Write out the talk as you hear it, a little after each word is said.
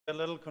a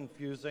little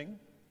confusing,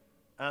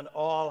 and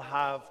all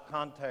have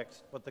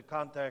context, but the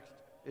context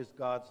is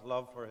God's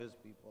love for his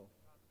people.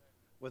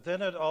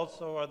 Within it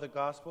also are the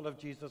gospel of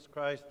Jesus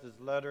Christ, his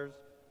letters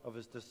of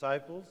his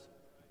disciples.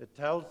 It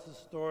tells the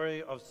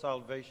story of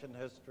salvation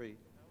history.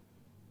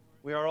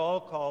 We are all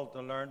called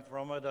to learn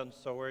from it, and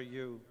so are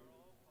you.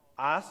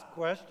 Ask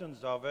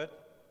questions of it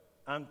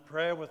and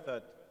pray with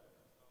it.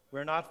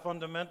 We're not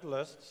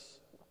fundamentalists,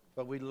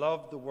 but we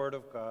love the Word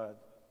of God.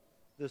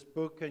 This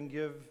book can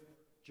give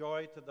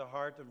joy to the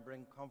heart and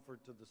bring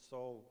comfort to the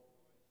soul.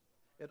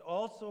 It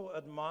also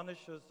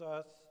admonishes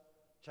us,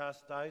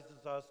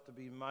 chastises us to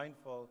be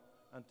mindful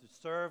and to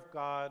serve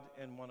God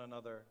in one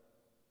another.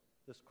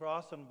 This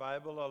cross and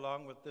Bible,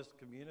 along with this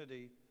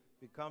community,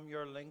 become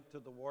your link to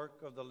the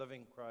work of the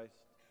living Christ.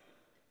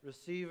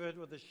 Receive it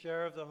with a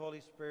share of the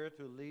Holy Spirit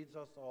who leads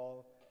us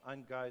all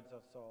and guides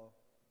us all.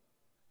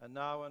 And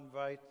now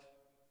invite,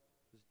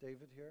 is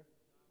David here?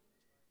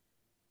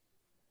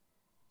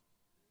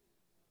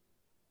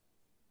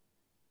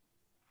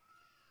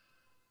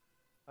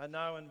 I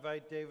now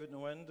invite David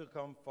Nguyen to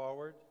come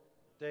forward.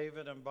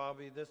 David and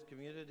Bobby, this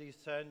community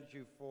sends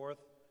you forth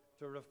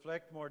to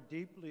reflect more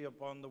deeply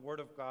upon the Word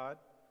of God,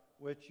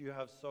 which you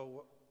have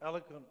so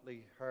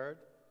eloquently heard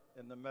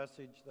in the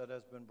message that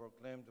has been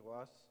proclaimed to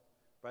us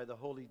by the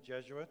Holy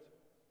Jesuit.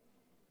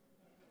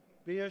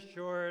 Be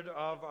assured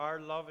of our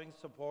loving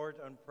support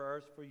and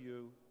prayers for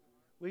you.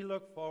 We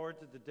look forward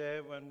to the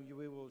day when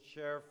we will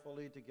share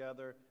fully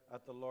together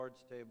at the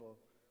Lord's table.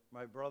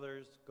 My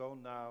brothers, go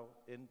now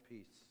in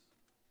peace.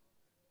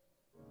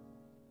 Just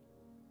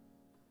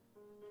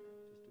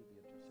do the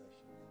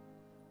intercessions.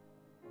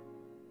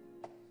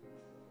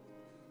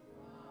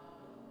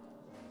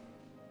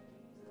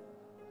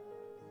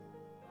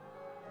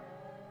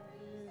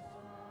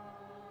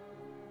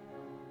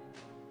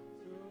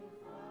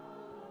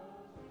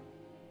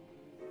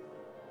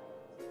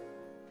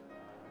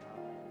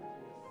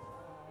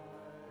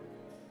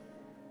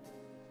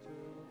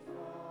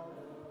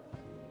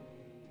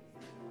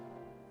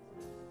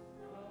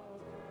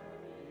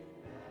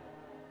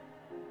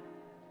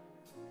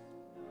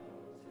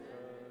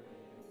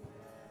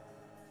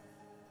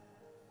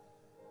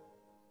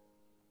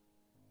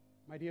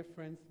 My dear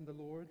friends in the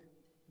Lord,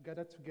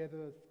 gathered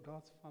together as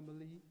God's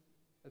family,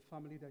 a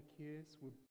family that cares, we